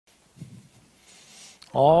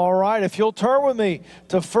All right, if you'll turn with me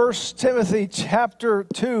to 1 Timothy chapter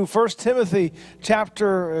 2. 1 Timothy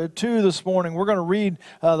chapter 2 this morning. We're going to read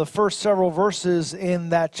the first several verses in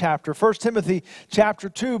that chapter. 1 Timothy chapter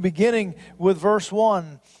 2, beginning with verse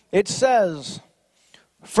 1. It says,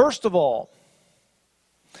 "First of all,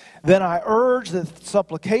 then I urge that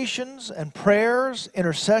supplications and prayers,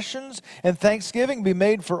 intercessions, and thanksgiving be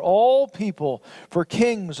made for all people, for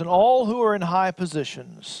kings and all who are in high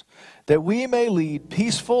positions, that we may lead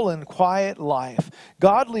peaceful and quiet life,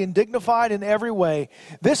 godly and dignified in every way.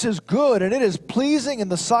 This is good, and it is pleasing in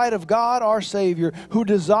the sight of God our Savior, who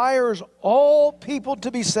desires all people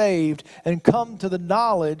to be saved and come to the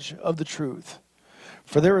knowledge of the truth.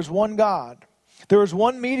 For there is one God. There is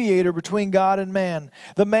one mediator between God and man,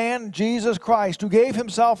 the man Jesus Christ, who gave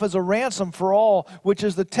himself as a ransom for all, which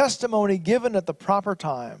is the testimony given at the proper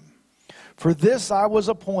time. For this I was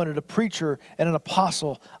appointed a preacher and an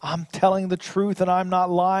apostle. I'm telling the truth and I'm not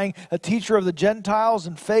lying, a teacher of the Gentiles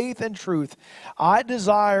in faith and truth. I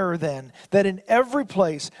desire then that in every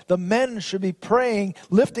place the men should be praying,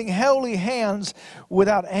 lifting holy hands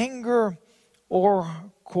without anger or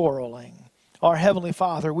quarreling. Our Heavenly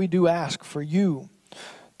Father, we do ask for you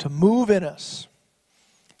to move in us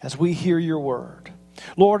as we hear your word.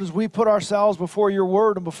 Lord, as we put ourselves before your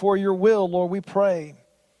word and before your will, Lord, we pray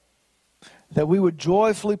that we would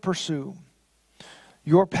joyfully pursue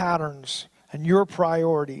your patterns and your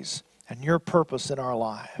priorities and your purpose in our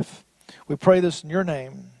life. We pray this in your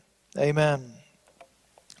name. Amen.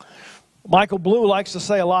 Michael Blue likes to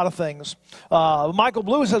say a lot of things. Michael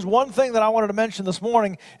Blue says one thing that I wanted to mention this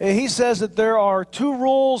morning. He says that there are 2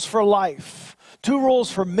 rules for life. 2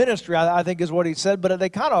 rules for ministry, I think is what he said, but they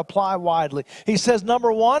kind of apply widely. He says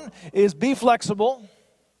number 1 is be flexible,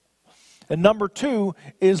 and number 2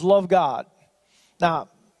 is love God. Now,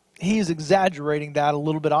 he's exaggerating that a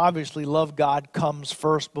little bit. Obviously, love God comes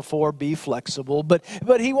first before be flexible. But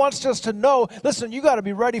he wants us to know, listen, you got to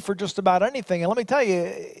be ready for just about anything. And let me tell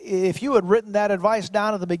you, if you had written that advice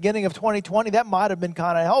down at the beginning of 2020, that might have been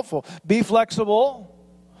kind of helpful. Be flexible.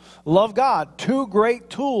 Love God. 2 great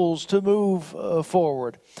tools to move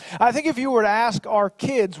forward. I think if you were to ask our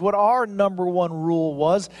kids what our number 1 rule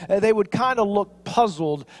was, they would kind of look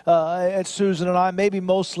puzzled at Susan and I, maybe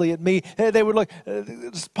mostly at me. They would look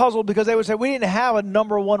puzzled because they would say, we didn't have a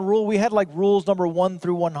number 1 rule. We had like rules number 1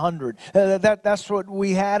 through 100. That's what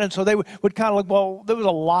we had. And so they would kind of look, well, there was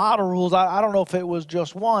a lot of rules. I don't know if it was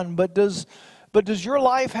just one, but does your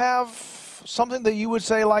life have something that you would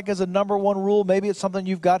say like as a number 1 rule? Maybe it's something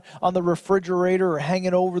you've got on the refrigerator or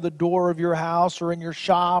hanging over the door of your house or in your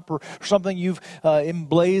shop, or something you've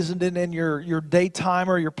emblazoned in your day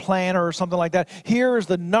timer, your planner, or something like that. Here is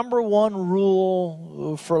the number 1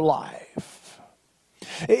 rule for life.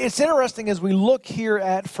 It's interesting as we look here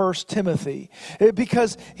at 1 Timothy,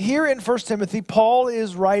 because here in 1 Timothy, Paul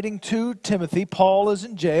is writing to Timothy. Paul is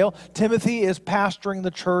in jail. Timothy is pastoring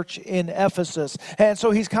the church in Ephesus. And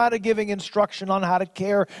so he's kind of giving instruction on how to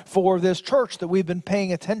care for this church that we've been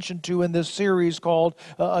paying attention to in this series called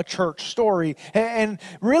A Church Story. And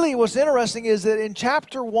really what's interesting is that in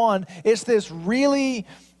chapter 1, it's this really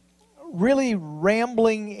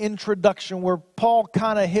rambling introduction where Paul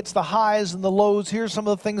kind of hits the highs and the lows. Here's some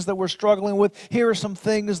of the things that we're struggling with. Here are some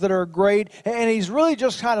things that are great. And he's really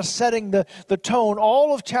just kind of setting the tone.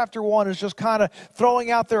 All of chapter 1 is just kind of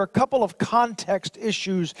throwing out there a couple of context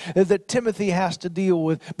issues that Timothy has to deal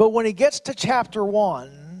with. But when he gets to chapter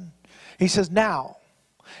 1, he says, now,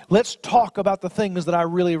 let's talk about the things that I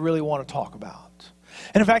really, really want to talk about.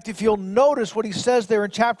 And in fact, if you'll notice what he says there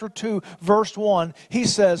in chapter 2, verse 1, he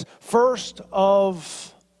says, first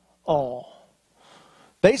of all.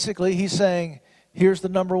 Basically, he's saying, here's the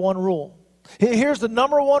number 1 rule. Here's the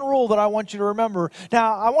number 1 rule that I want you to remember.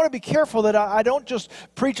 Now, I want to be careful that I don't just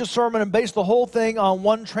preach a sermon and base the whole thing on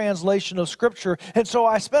one translation of Scripture. And so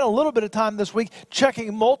I spent a little bit of time this week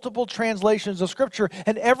checking multiple translations of Scripture,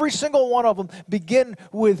 and every single one of them begin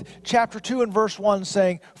with chapter 2 and verse 1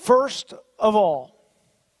 saying, first of all.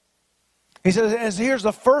 He says, here's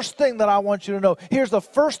the first thing that I want you to know. Here's the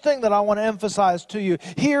first thing that I want to emphasize to you.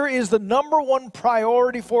 Here is the number 1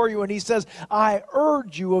 priority for you. And he says, I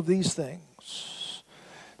urge you of these things.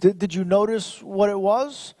 Did you notice what it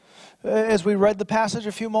was as we read the passage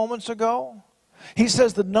a few moments ago? He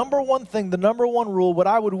says the number 1 thing, the number 1 rule, what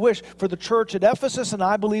I would wish for the church at Ephesus, and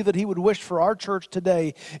I believe that he would wish for our church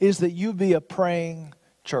today, is that you be a praying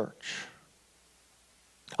church.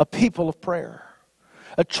 A people of prayer.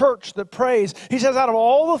 A church that prays. He says out of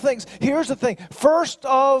all the things, here's the thing. First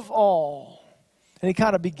of all, And he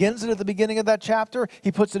kind of begins it at the beginning of that chapter.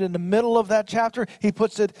 He puts it in the middle of that chapter. He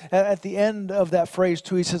puts it at the end of that phrase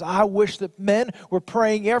too. He says, I wish that men were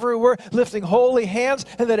praying everywhere, lifting holy hands,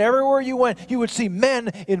 and that everywhere you went, you would see men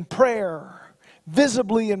in prayer,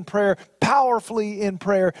 visibly in prayer, powerfully in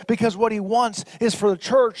prayer, because what he wants is for the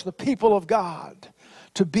church, the people of God,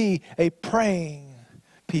 to be a praying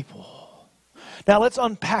people. Now let's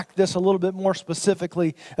unpack this a little bit more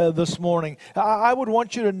specifically this morning. I would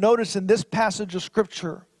want you to notice in this passage of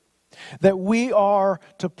Scripture that we are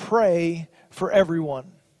to pray for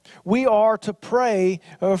everyone. We are to pray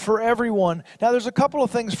for everyone. Now, there's a couple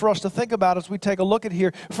of things for us to think about as we take a look at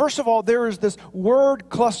here. First of all, there is this word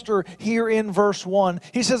cluster here in verse 1.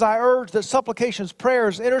 He says, I urge that supplications,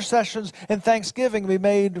 prayers, intercessions, and thanksgiving be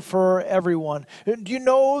made for everyone. Do you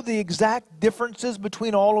know the exact differences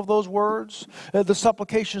between all of those words? The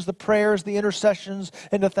supplications, the prayers, the intercessions,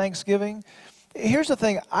 and the thanksgiving? Here's the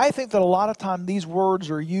thing. I think that a lot of time these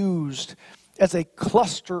words are used as a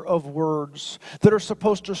cluster of words that are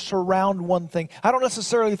supposed to surround one thing. I don't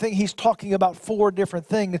necessarily think he's talking about four different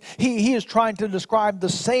things. He is trying to describe the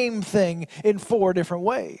same thing in four different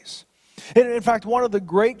ways. And in fact, one of the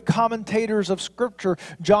great commentators of Scripture,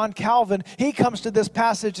 John Calvin, he comes to this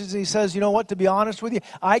passage and he says, you know what, to be honest with you,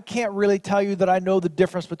 I can't really tell you that I know the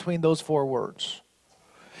difference between those four words.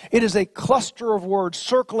 It is a cluster of words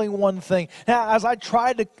circling one thing. Now, as I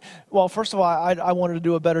tried to, well, first of all, I wanted to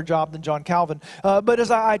do a better job than John Calvin. But as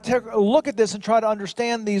I take a look at this and try to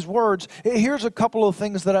understand these words, here's a couple of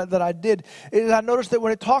things that I did. I noticed that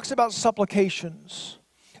when it talks about supplications,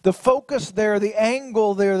 the focus there, the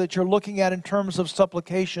angle there that you're looking at in terms of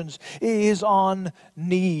supplications is on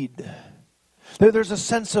need. There's a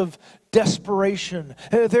sense of desperation.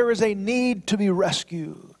 There is a need to be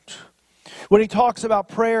rescued. When he talks about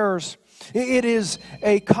prayers, it is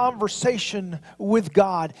a conversation with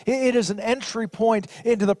God. It is an entry point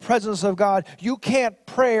into the presence of God. You can't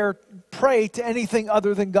pray to anything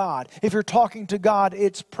other than God. If you're talking to God,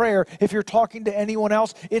 it's prayer. If you're talking to anyone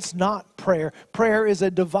else, it's not prayer. Prayer is a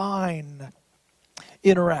divine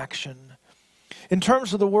interaction. In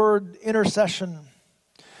terms of the word intercession,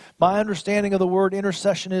 my understanding of the word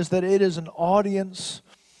intercession is that it is an audience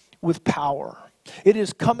with power. It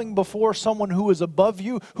is coming before someone who is above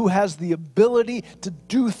you, who has the ability to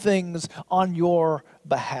do things on your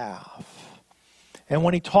behalf. And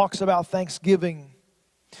when he talks about thanksgiving,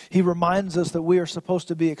 he reminds us that we are supposed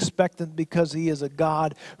to be expectant because he is a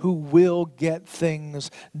God who will get things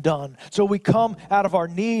done. So we come out of our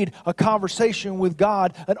need, a conversation with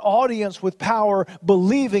God, an audience with power,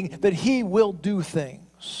 believing that he will do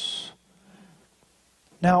things.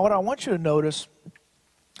 Now, what I want you to notice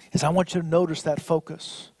is I want you to notice that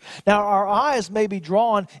focus. Now, our eyes may be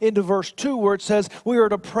drawn into verse 2 where it says we are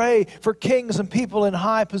to pray for kings and people in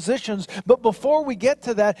high positions. But before we get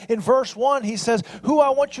to that, in verse 1, he says, who I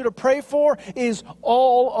want you to pray for is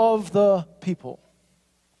all of the people.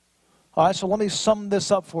 All right, so let me sum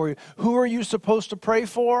this up for you. Who are you supposed to pray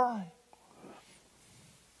for?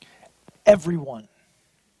 Everyone.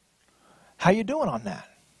 How you doing on that?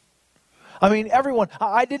 I mean, everyone.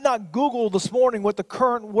 I did not Google this morning what the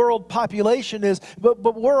current world population is,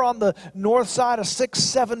 but we're on the north side of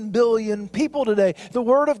 6-7 billion people today. The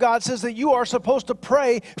Word of God says that you are supposed to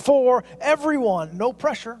pray for everyone. No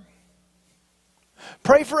pressure.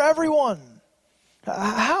 Pray for everyone.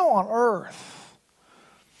 How on earth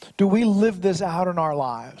do we live this out in our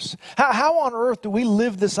lives? How on earth do we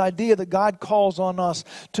live this idea that God calls on us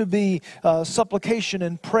to be supplication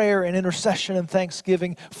and prayer and intercession and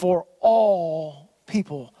thanksgiving for all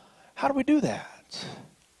people? How do we do that?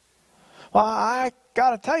 Well, I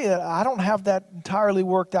got to tell you, I don't have that entirely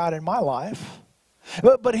worked out in my life.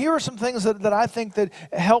 But here are some things that I think that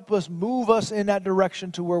help us move us in that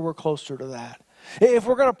direction to where we're closer to that. If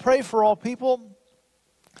we're going to pray for all people,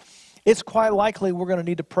 it's quite likely we're going to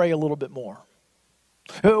need to pray a little bit more.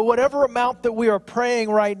 Whatever amount that we are praying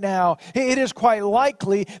right now, it is quite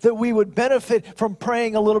likely that we would benefit from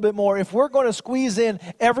praying a little bit more. If we're going to squeeze in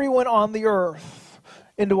everyone on the earth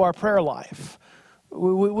into our prayer life,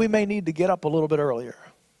 we may need to get up a little bit earlier.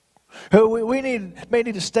 We may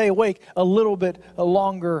need to stay awake a little bit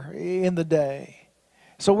longer in the day.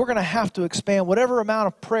 So we're going to have to expand whatever amount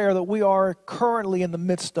of prayer that we are currently in the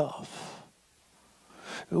midst of.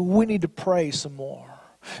 We need to pray some more.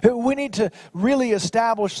 We need to really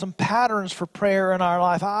establish some patterns for prayer in our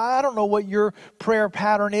life. I don't know what your prayer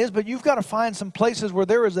pattern is, but you've got to find some places where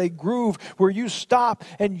there is a groove where you stop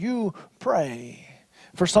and you pray.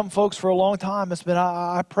 For some folks, for a long time, it's been,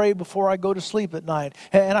 I pray before I go to sleep at night.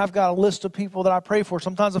 And I've got a list of people that I pray for.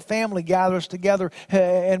 Sometimes a family gathers together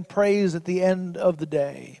and prays at the end of the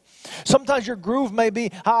day. Sometimes your groove may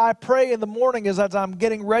be, I pray in the morning as I'm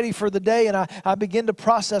getting ready for the day, and I begin to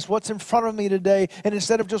process what's in front of me today. And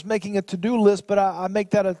instead of just making a to-do list, but I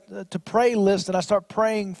make that a to-pray list, and I start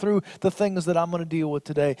praying through the things that I'm going to deal with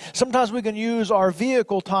today. Sometimes we can use our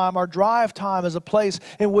vehicle time, our drive time, as a place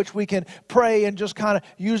in which we can pray and just kind of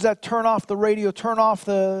use that, turn off the radio, turn off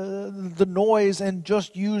the noise, and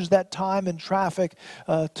just use that time in traffic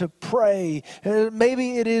to pray.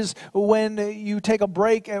 Maybe it is when you take a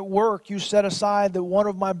break at work, you set aside that one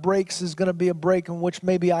of my breaks is going to be a break in which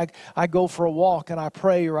maybe I go for a walk and I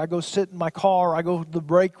pray, or I go sit in my car, or I go to the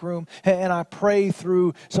break room and I pray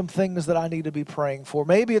through some things that I need to be praying for.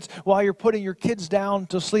 Maybe it's while you're putting your kids down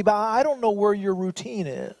to sleep. I don't know where your routine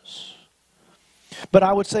is. But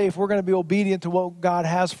I would say if we're going to be obedient to what God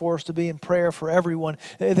has for us to be in prayer for everyone,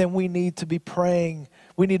 then we need to be praying.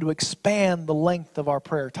 We need to expand the length of our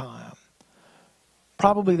prayer time.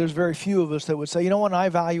 Probably there's very few of us that would say, you know, when I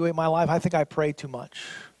evaluate my life, I think I pray too much.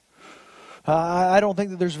 I don't think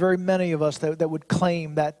that there's very many of us that would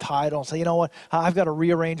claim that title and say, you know what, I've got to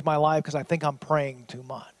rearrange my life because I think I'm praying too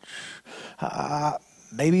much.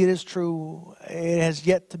 Maybe it is true. It has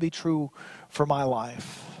yet to be true for my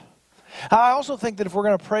life. I also think that if we're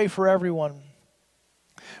going to pray for everyone,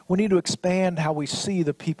 we need to expand how we see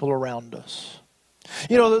the people around us.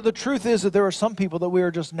 You know, the truth is that there are some people that we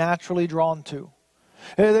are just naturally drawn to.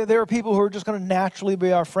 There are people who are just going to naturally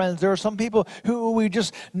be our friends. There are some people who we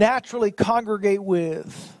just naturally congregate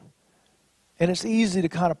with. And it's easy to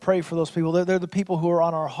kind of pray for those people. They're the people who are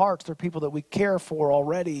on our hearts. They're people that we care for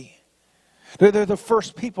already. They're the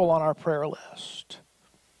first people on our prayer list.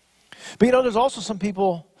 But you know, there's also some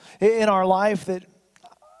people in our life that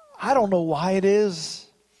I don't know why it is.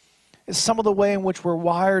 It's some of the way in which we're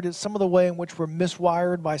wired. It's some of the way in which we're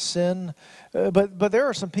miswired by sin. But there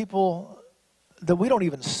are some people that we don't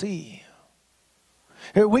even see.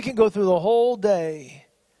 We can go through the whole day,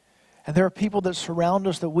 and there are people that surround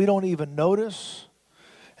us that we don't even notice,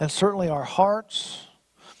 and certainly our hearts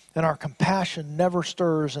and our compassion never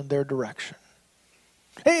stirs in their direction.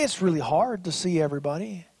 Hey, it's really hard to see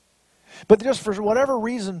everybody, but just for whatever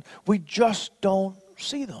reason, we just don't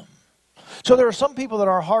see them. So there are some people that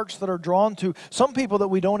our hearts that are drawn to, some people that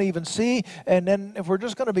we don't even see, and then if we're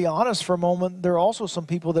just going to be honest for a moment, there are also some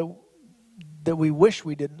people that we wish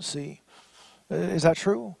we didn't see. Is that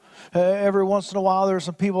true? Every once in a while, there are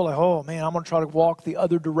some people like, oh man, I'm going to try to walk the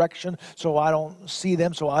other direction so I don't see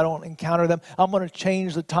them, so I don't encounter them. I'm going to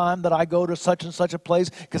change the time that I go to such and such a place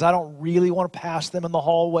because I don't really want to pass them in the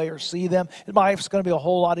hallway or see them. Life's going to be a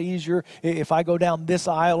whole lot easier if I go down this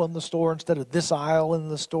aisle in the store instead of this aisle in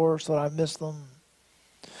the store so that I miss them.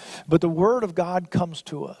 But the Word of God comes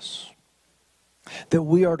to us that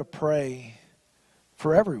we are to pray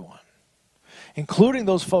for everyone, including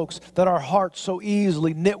those folks that our hearts so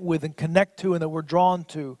easily knit with and connect to and that we're drawn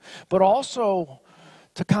to, but also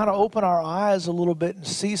to kind of open our eyes a little bit and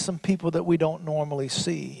see some people that we don't normally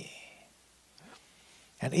see.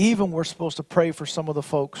 And even we're supposed to pray for some of the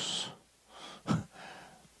folks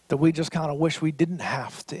that we just kind of wish we didn't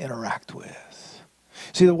have to interact with.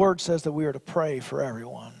 See, the Word says that we are to pray for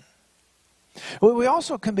everyone. We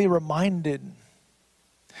also can be reminded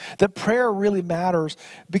that prayer really matters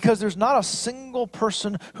because there's not a single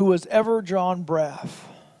person who has ever drawn breath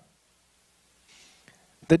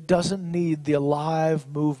that doesn't need the alive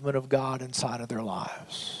movement of God inside of their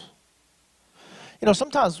lives. You know,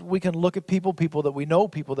 sometimes we can look at people that we know,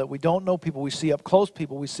 people that we don't know, people we see up close,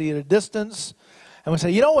 people we see at a distance, and we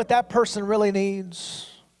say, you know what that person really needs?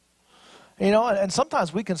 You know, and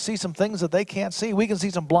sometimes we can see some things that they can't see. We can see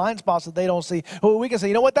some blind spots that they don't see. We can say,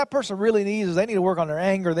 you know what that person really needs is they need to work on their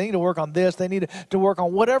anger. They need to work on this. They need to work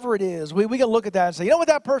on whatever it is. We can look at that and say, you know what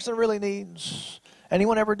that person really needs?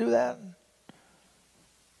 Anyone ever do that?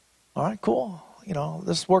 All right, cool. You know,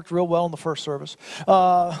 this worked real well in the first service.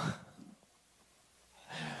 But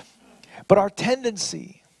our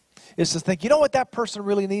tendency is to think, you know what that person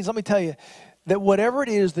really needs? Let me tell you that whatever it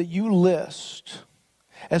is that you list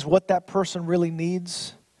as what that person really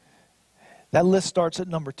needs, that list starts at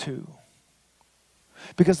number 2.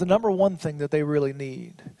 Because the number one thing that they really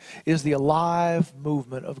need is the alive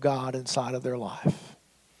movement of God inside of their life.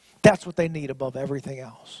 That's what they need above everything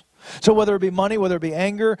else. So whether it be money, whether it be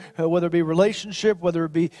anger, whether it be relationship, whether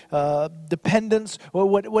it be dependence, or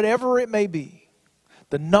whatever it may be,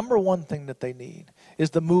 the number one thing that they need is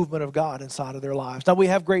the movement of God inside of their lives. Now, we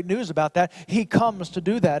have great news about that. He comes to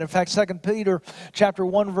do that. In fact, 2 Peter chapter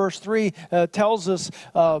 1, verse 3 tells us,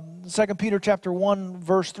 2 Peter chapter 1,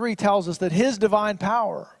 verse 3 tells us that His divine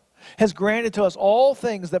power has granted to us all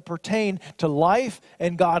things that pertain to life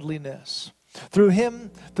and godliness through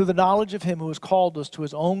him, through the knowledge of him who has called us to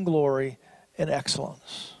his own glory and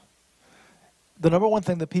excellence. The number one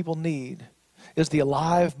thing that people need is the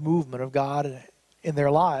alive movement of God in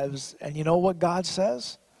their lives. And you know what God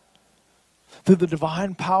says? Through the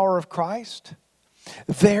divine power of Christ,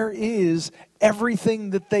 there is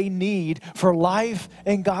everything that they need for life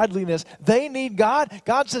and godliness. They need God.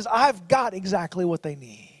 God says, I've got exactly what they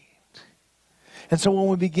need. And so when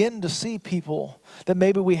we begin to see people that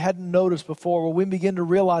maybe we hadn't noticed before, when we begin to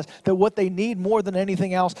realize that what they need more than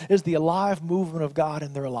anything else is the alive movement of God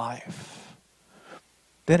in their life,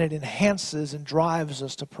 then it enhances and drives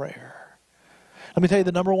us to prayer. Let me tell you,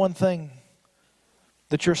 the number one thing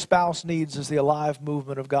that your spouse needs is the alive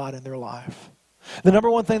movement of God in their life. The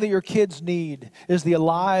number one thing that your kids need is the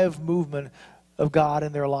alive movement of God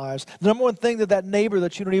in their lives. The number one thing that that neighbor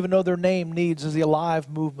that you don't even know their name needs is the alive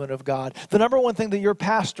movement of God. The number one thing that your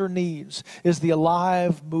pastor needs is the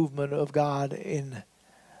alive movement of God in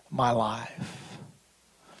my life.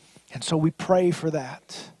 And so we pray for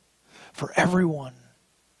that, for everyone,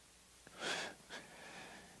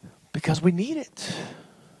 because we need it.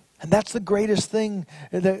 And that's the greatest thing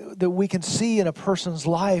that we can see in a person's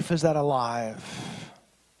life, is that alive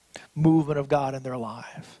movement of God in their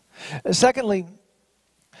life. Secondly,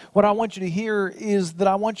 what I want you to hear is that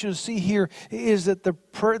I want you to see here is that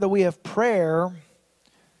that we have prayer,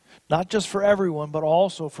 not just for everyone, but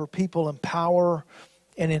also for people in power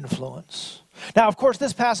and influence. Now, of course,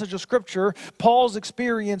 this passage of Scripture, Paul's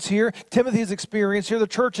experience here, Timothy's experience here, the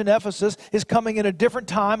church in Ephesus is coming in a different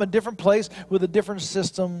time, a different place, with a different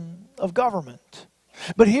system of government.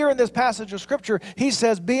 But here in this passage of Scripture, he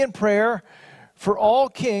says, be in prayer for all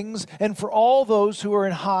kings and for all those who are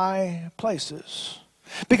in high places.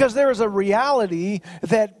 Because there is a reality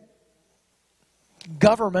that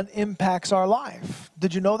government impacts our life.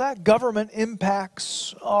 Did you know that? Government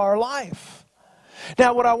impacts our life.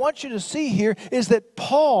 Now, what I want you to see here is that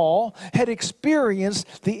Paul had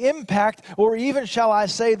experienced the impact, or even, shall I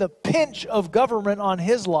say, the pinch of government on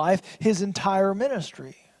his life, his entire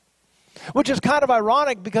ministry. Which is kind of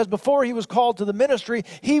ironic, because before he was called to the ministry,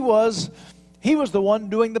 he was the one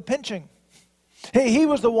doing the pinching. He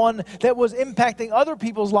was the one that was impacting other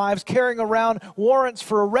people's lives, carrying around warrants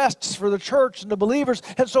for arrests for the church and the believers.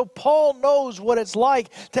 And so Paul knows what it's like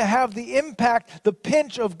to have the impact, the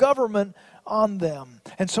pinch of government on them.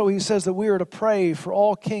 And so he says that we are to pray for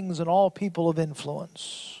all kings and all people of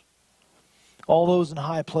influence, all those in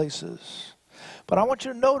high places. But I want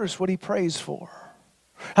you to notice what he prays for.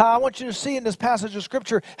 I want you to see in this passage of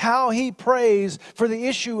Scripture how he prays for the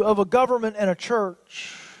issue of a government and a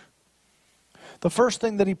church. The first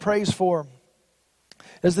thing that he prays for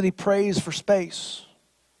is that he prays for space.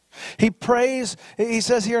 He prays, he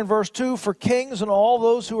says here in verse 2, for kings and all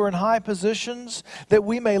those who are in high positions, that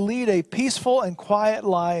we may lead a peaceful and quiet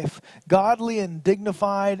life, godly and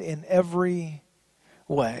dignified in every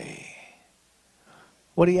way.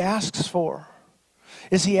 What he asks for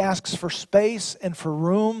is he asks for space and for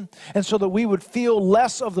room, and so that we would feel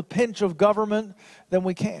less of the pinch of government than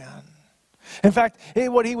we can. In fact,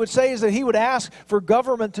 what he would say is that he would ask for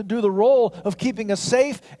government to do the role of keeping us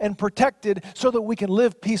safe and protected so that we can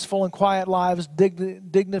live peaceful and quiet lives,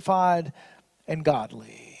 dignified and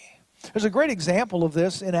godly. There's a great example of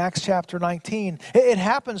this in Acts chapter 19. It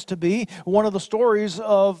happens to be one of the stories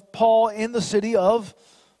of Paul in the city of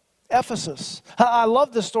Ephesus. I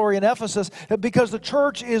love this story in Ephesus because the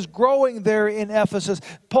church is growing there in Ephesus.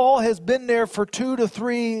 Paul has been there for 2 to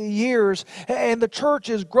 3 years, and the church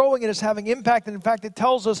is growing and is having impact. And in fact, it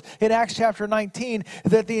tells us in Acts chapter 19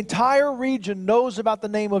 that the entire region knows about the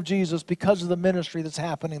name of Jesus because of the ministry that's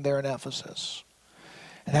happening there in Ephesus.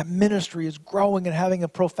 And that ministry is growing and having a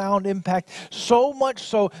profound impact, so much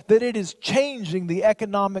so that it is changing the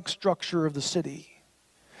economic structure of the city.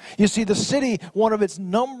 You see, the city, one of its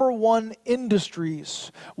number one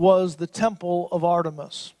industries was the temple of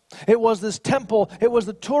Artemis. It was this temple, it was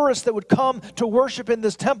the tourists that would come to worship in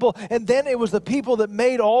this temple, and then it was the people that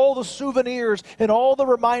made all the souvenirs and all the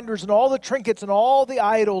reminders and all the trinkets and all the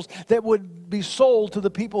idols that would be sold to the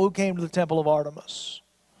people who came to the temple of Artemis.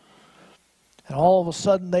 And all of a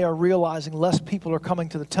sudden they are realizing less people are coming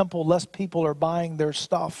to the temple, less people are buying their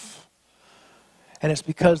stuff. And it's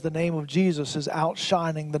because the name of Jesus is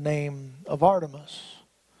outshining the name of Artemis.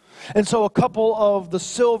 And so a couple of the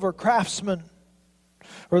silver craftsmen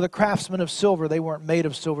or the craftsmen of silver. They weren't made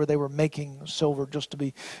of silver. They were making silver, just to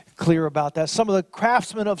be clear about that. Some of the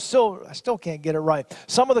craftsmen of silver, I still can't get it right.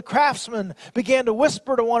 Some of the craftsmen began to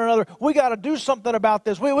whisper to one another, we got to do something about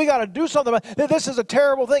this. We got to do something about this. This is a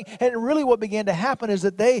terrible thing. And really what began to happen is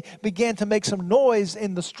that they began to make some noise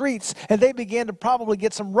in the streets, and they began to probably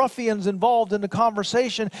get some ruffians involved in the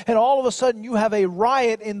conversation, and all of a sudden you have a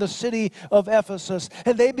riot in the city of Ephesus,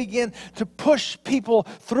 and they begin to push people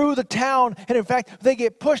through the town, and in fact, they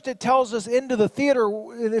get pushed, it tells us, into the theater.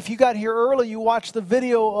 If you got here early, you watched the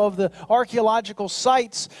video of the archaeological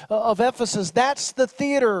sites of Ephesus. That's the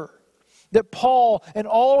theater that Paul and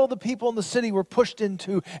all of the people in the city were pushed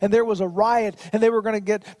into, and there was a riot, and they were going to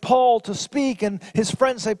get Paul to speak, and his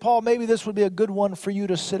friends say, Paul, maybe this would be a good one for you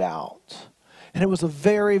to sit out. And it was a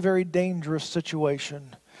very, very dangerous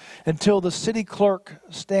situation until the city clerk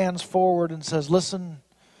stands forward and says, listen,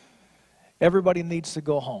 everybody needs to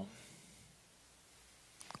go home.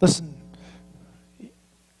 Listen,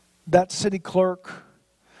 that city clerk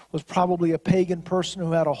was probably a pagan person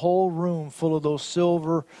who had a whole room full of those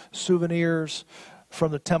silver souvenirs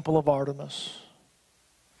from the Temple of Artemis.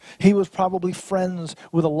 He was probably friends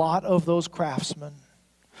with a lot of those craftsmen.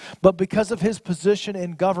 But because of his position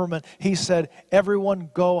in government, he said, everyone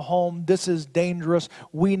go home. This is dangerous.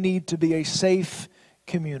 We need to be a safe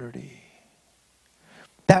community.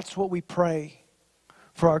 That's what we pray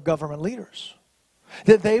for our government leaders.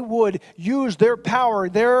 That they would use their power,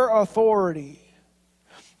 their authority,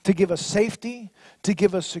 to give us safety, to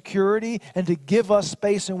give us security, and to give us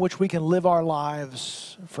space in which we can live our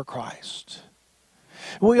lives for Christ.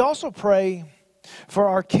 We also pray for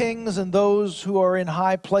our kings and those who are in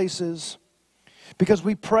high places, because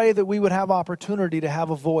we pray that we would have opportunity to have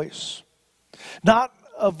a voice. Not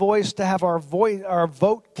a voice to have our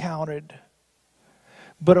vote counted,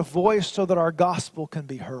 but a voice so that our gospel can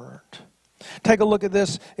be heard. Take a look at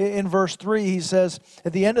this in verse 3. He says,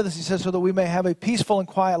 at the end of this, he says, so that we may have a peaceful and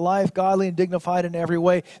quiet life, godly and dignified in every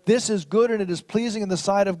way. This is good and it is pleasing in the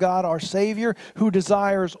sight of God our Savior, who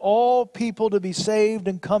desires all people to be saved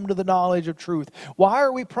and come to the knowledge of truth. Why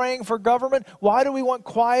are we praying for government? Why do we want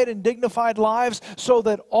quiet and dignified lives? So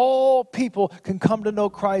that all people can come to know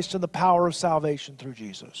Christ and the power of salvation through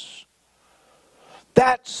Jesus.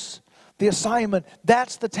 That's the assignment,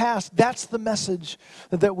 that's the task, that's the message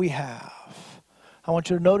that we have. I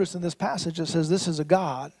want you to notice in this passage it says this is a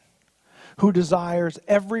God who desires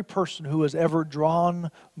every person who has ever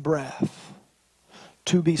drawn breath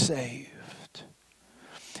to be saved.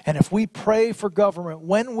 And if we pray for government,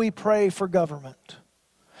 when we pray for government,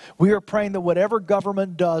 we are praying that whatever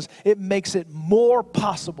government does, it makes it more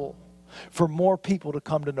possible for more people to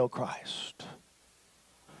come to know Christ.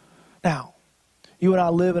 Now, you and I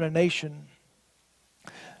live in a nation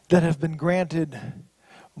that have been granted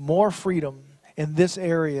more freedom in this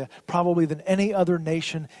area probably than any other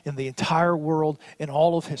nation in the entire world in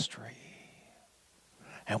all of history.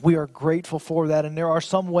 And we are grateful for that. And there are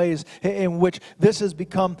some ways in which this has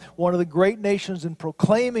become one of the great nations in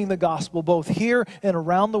proclaiming the gospel both here and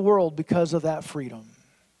around the world because of that freedom.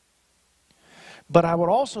 But I would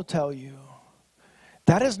also tell you,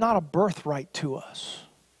 that is not a birthright to us.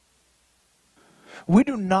 We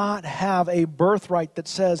do not have a birthright that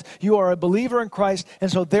says you are a believer in Christ,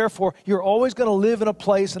 and so therefore you're always going to live in a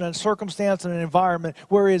place and a circumstance and an environment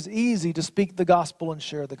where it is easy to speak the gospel and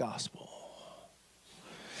share the gospel.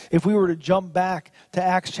 If we were to jump back to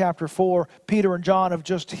Acts chapter 4, Peter and John have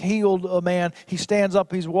just healed a man. He stands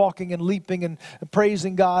up, he's walking and leaping and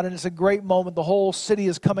praising God, and it's a great moment. The whole city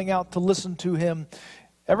is coming out to listen to him.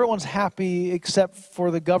 Everyone's happy except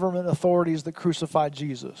for the government authorities that crucified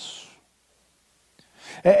Jesus.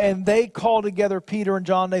 And they call together Peter and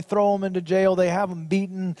John. They throw them into jail. They have them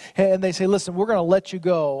beaten. And they say, listen, we're going to let you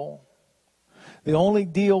go. The only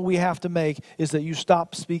deal we have to make is that you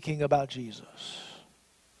stop speaking about Jesus.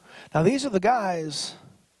 Now, these are the guys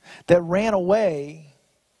that ran away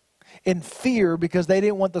in fear because they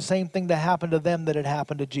didn't want the same thing to happen to them that had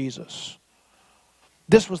happened to Jesus.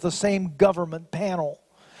 This was the same government panel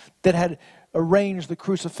that had arranged the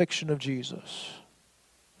crucifixion of Jesus.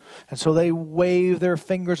 And so they wave their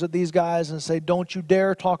fingers at these guys and say, don't you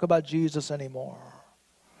dare talk about Jesus anymore.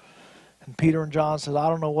 And Peter and John said, I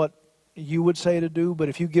don't know what you would say to do, but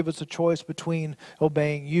if you give us a choice between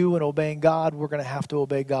obeying you and obeying God, we're going to have to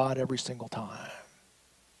obey God every single time.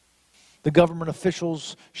 The government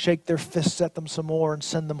officials shake their fists at them some more and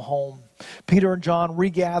send them home. Peter and John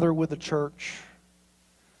regather with the church,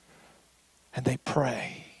 and they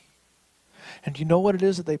pray. And you know what it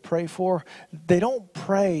is that they pray for? They don't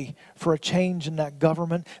pray for a change in that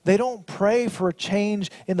government. They don't pray for a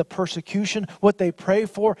change in the persecution. What they pray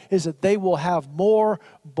for is that they will have more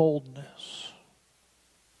boldness.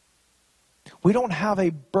 We don't have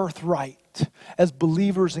a birthright as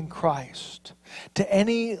believers in Christ to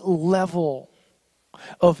any level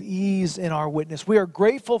of ease in our witness. We are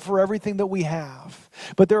grateful for everything that we have.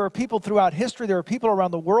 But there are people throughout history, there are people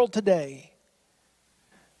around the world today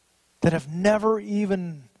that have never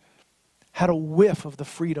even had a whiff of the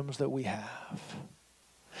freedoms that we have.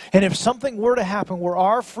 And if something were to happen where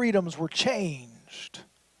our freedoms were changed,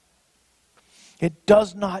 it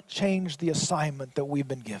does not change the assignment that we've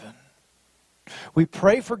been given. We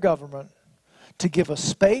pray for government to give us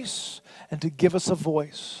space and to give us a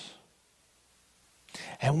voice.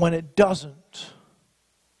 And when it doesn't,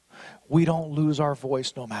 we don't lose our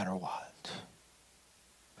voice no matter what.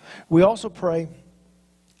 We also pray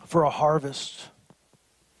for a harvest.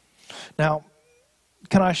 Now,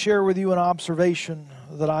 can I share with you an observation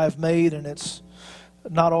that I've made, and it's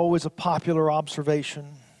not always a popular observation.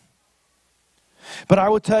 But I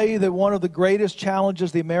would tell you that one of the greatest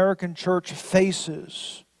challenges the American church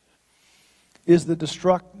faces is the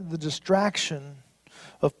distraction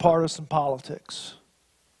of partisan politics.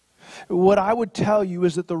 What I would tell you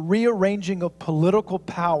is that the rearranging of political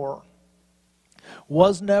power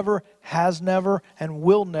was never, has never, and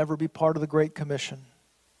will never be part of the Great Commission.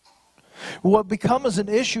 What becomes an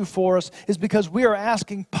issue for us is because we are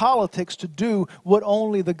asking politics to do what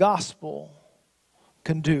only the gospel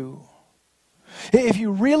can do. If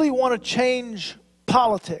you really want to change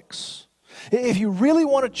politics, if you really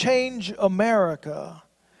want to change America,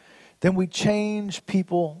 then we change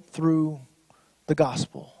people through the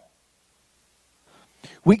gospel.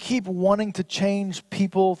 We keep wanting to change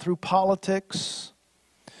people through politics,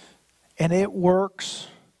 and it works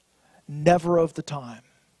never of the time.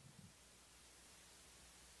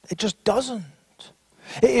 It just doesn't.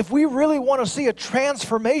 If we really want to see a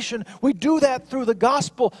transformation, we do that through the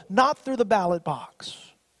gospel, not through the ballot box.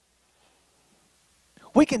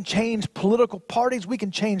 We can change political parties, we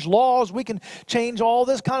can change laws, we can change all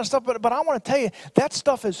this kind of stuff, but I want to tell you, that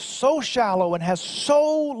stuff is so shallow and has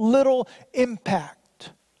so little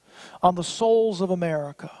impact on the souls of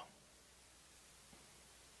America.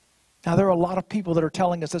 Now, there are a lot of people that are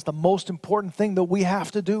telling us that's the most important thing that we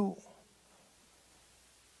have to do.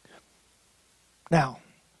 Now,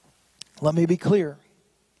 let me be clear.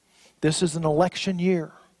 This is an election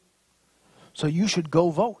year, so you should go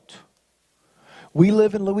vote. We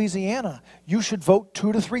live in Louisiana. You should vote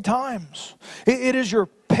 2 to 3 times. It is your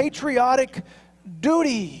patriotic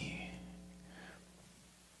duty.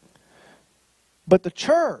 But the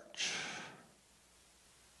church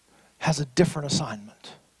has a different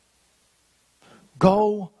assignment.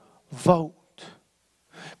 Go vote.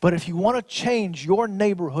 But if you want to change your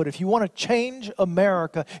neighborhood, if you want to change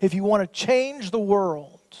America, if you want to change the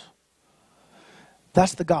world,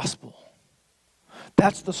 that's the gospel.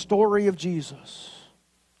 That's the story of Jesus.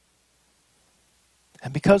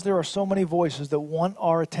 And because there are so many voices that want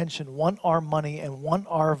our attention, want our money, and want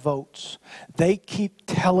our votes, they keep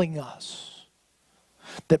telling us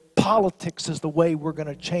that politics is the way we're going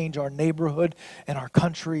to change our neighborhood and our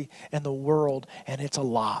country and the world, and it's a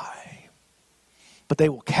lie. But they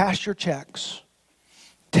will cash your checks,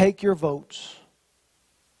 take your votes,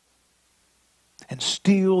 and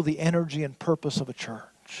steal the energy and purpose of a church.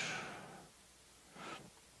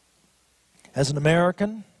 As an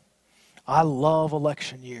American, I love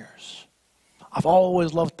election years. I've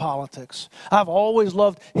always loved politics. I've always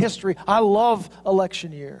loved history. I love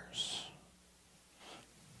election years.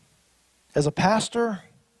 As a pastor,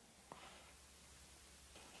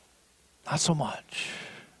 not so much.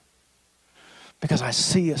 Because I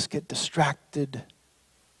see us get distracted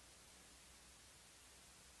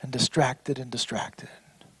and distracted and distracted.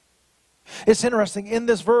 It's interesting, in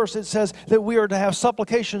this verse it says that we are to have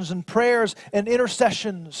supplications and prayers and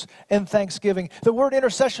intercessions and thanksgiving. The word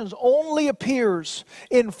intercessions only appears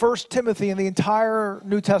in 1 Timothy in the entire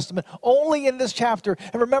New Testament, only in this chapter.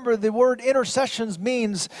 And remember, the word intercessions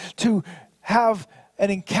means to have an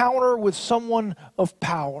encounter with someone of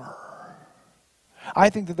power. I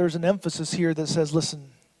think that there's an emphasis here that says,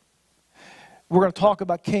 listen, we're going to talk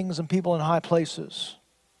about kings and people in high places.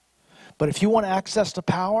 But if you want access to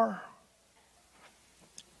power,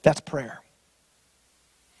 that's prayer.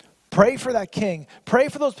 Pray for that king. Pray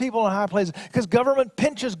for those people in high places. Because government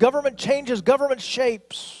pinches, government changes, government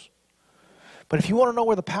shapes. But if you want to know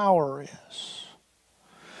where the power is,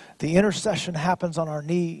 the intercession happens on our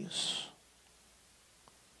knees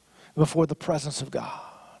before the presence of God.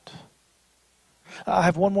 I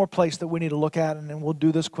have one more place that we need to look at, and then we'll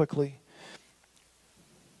do this quickly.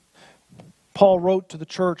 Paul wrote to the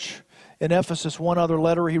church in Ephesus one other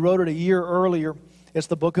letter. He wrote it a year earlier. It's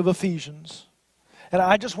the book of Ephesians. And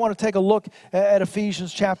I just want to take a look at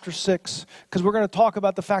Ephesians chapter 6, because we're going to talk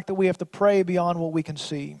about the fact that we have to pray beyond what we can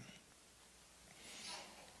see.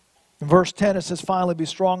 In verse 10 it says, "Finally be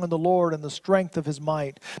strong in the Lord and the strength of His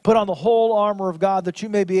might. Put on the whole armor of God that you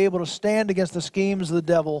may be able to stand against the schemes of the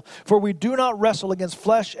devil. For we do not wrestle against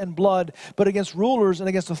flesh and blood, but against rulers and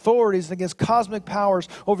against authorities and against cosmic powers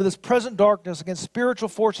over this present darkness, against spiritual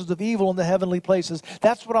forces of evil in the heavenly places."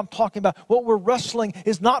 That's what I'm talking about. What we're wrestling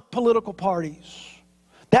is not political parties.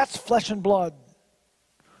 That's flesh and blood.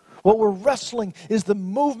 What we're wrestling is the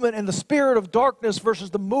movement and the spirit of darkness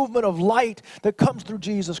versus the movement of light that comes through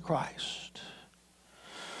Jesus Christ.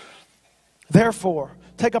 Therefore,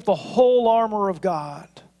 take up the whole armor of God,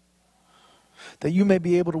 that you may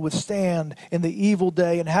be able to withstand in the evil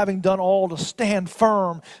day, and having done all, to stand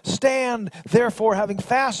firm. Stand, therefore, having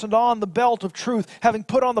fastened on the belt of truth, having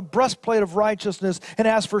put on the breastplate of righteousness, and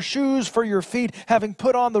as for shoes for your feet, having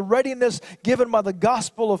put on the readiness given by the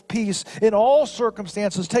gospel of peace. In all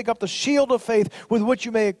circumstances, take up the shield of faith, with which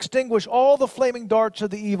you may extinguish all the flaming darts of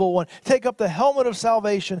the evil one. Take up the helmet of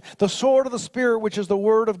salvation, the sword of the Spirit, which is the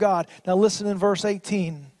word of God. Now listen in verse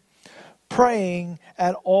 18. "Praying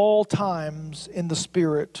at all times in the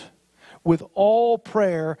Spirit, with all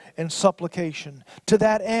prayer and supplication. To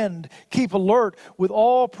that end, keep alert with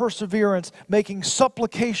all perseverance, making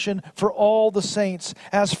supplication for all the saints.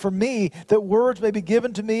 As for me, that words may be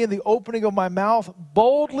given to me in the opening of my mouth,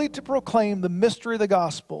 boldly to proclaim the mystery of the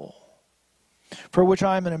gospel, for which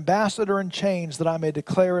I am an ambassador in chains, that I may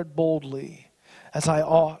declare it boldly, as I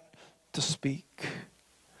ought to speak."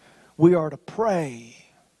 We are to pray.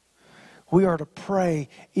 We are to pray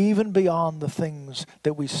even beyond the things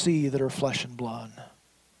that we see that are flesh and blood.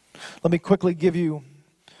 Let me quickly give you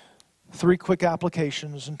 3 quick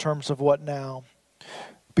applications in terms of what now.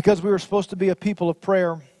 Because we were supposed to be a people of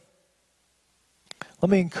prayer, let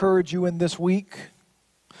me encourage you in this week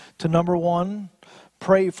to, number 1,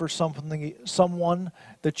 pray for someone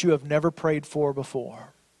that you have never prayed for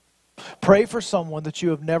before. Pray for someone that you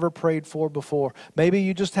have never prayed for before. Maybe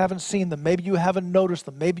you just haven't seen them. Maybe you haven't noticed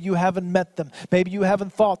them. Maybe you haven't met them. Maybe you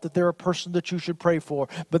haven't thought that they're a person that you should pray for.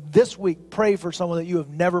 But this week, pray for someone that you have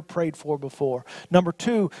never prayed for before. Number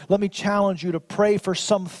 2, let me challenge you to pray for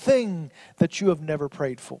something that you have never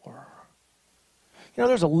prayed for. You know,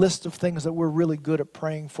 there's a list of things that we're really good at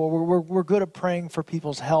praying for. We're good at praying for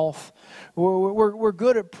people's health. We're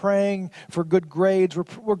good at praying for good grades.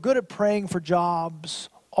 We're good at praying for jobs.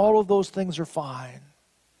 All of those things are fine.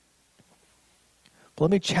 But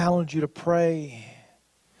let me challenge you to pray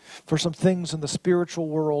for some things in the spiritual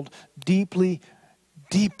world, deeply,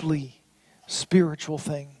 deeply spiritual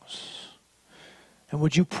things. And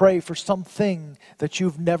would you pray for something that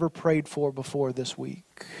you've never prayed for before this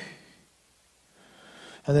week?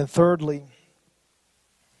 And then thirdly,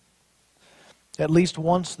 at least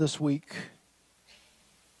once this week,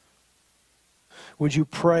 would you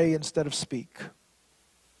pray instead of speak?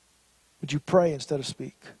 Would you pray instead of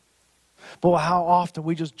speak? Boy, how often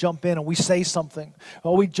we just jump in and we say something.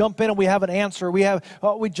 Oh, we jump in and we have an answer. We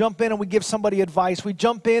jump in and we give somebody advice. We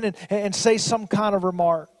jump in and say some kind of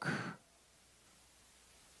remark.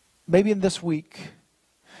 Maybe in this week,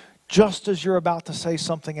 just as you're about to say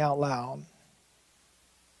something out loud,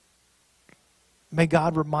 may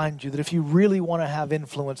God remind you that if you really want to have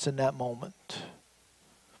influence in that moment,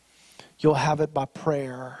 you'll have it by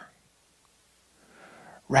prayer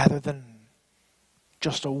rather than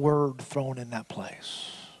just a word thrown in that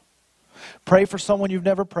place. Pray for someone you've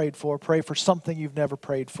never prayed for. Pray for something you've never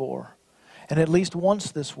prayed for. And at least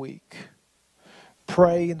once this week,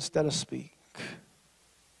 pray instead of speak. Do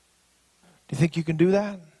you think you can do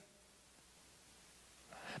that?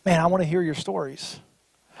 Man, I want to hear your stories.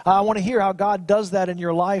 I want to hear how God does that in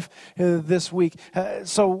your life this week.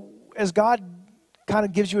 So as God kind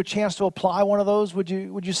of gives you a chance to apply one of those, would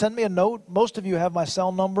you send me a note? Most of you have my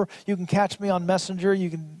cell number. You can catch me on Messenger. You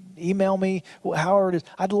can email me, however it is.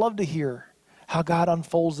 I'd love to hear how God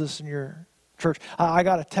unfolds this in your church. I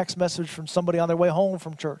got a text message from somebody on their way home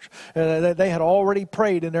from church. They had already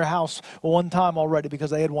prayed in their house one time already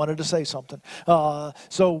because they had wanted to say something.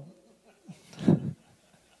 So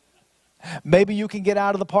maybe you can get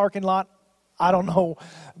out of the parking lot. I don't know.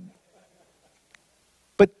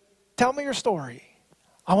 But tell me your story.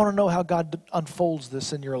 I want to know how God unfolds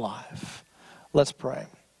this in your life. Let's pray.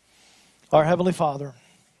 Our Heavenly Father,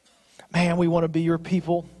 man, we want to be your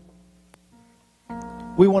people.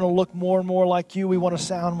 We want to look more and more like you. We want to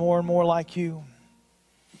sound more and more like you.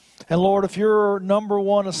 And Lord, if your number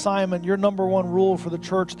one assignment, your number one rule for the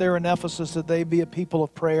church there in Ephesus, that they be a people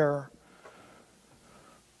of prayer,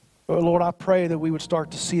 Lord, I pray that we would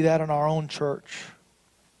start to see that in our own church.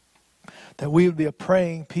 That we would be a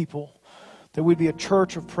praying people. That we'd be a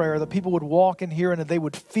church of prayer. That people would walk in here and that they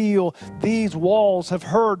would feel these walls have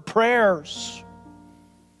heard prayers.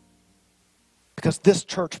 Because this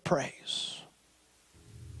church prays.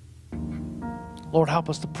 Lord, help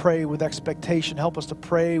us to pray with expectation. Help us to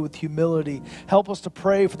pray with humility. Help us to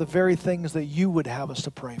pray for the very things that you would have us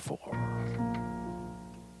to pray for.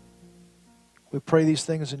 We pray these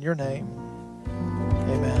things in your name.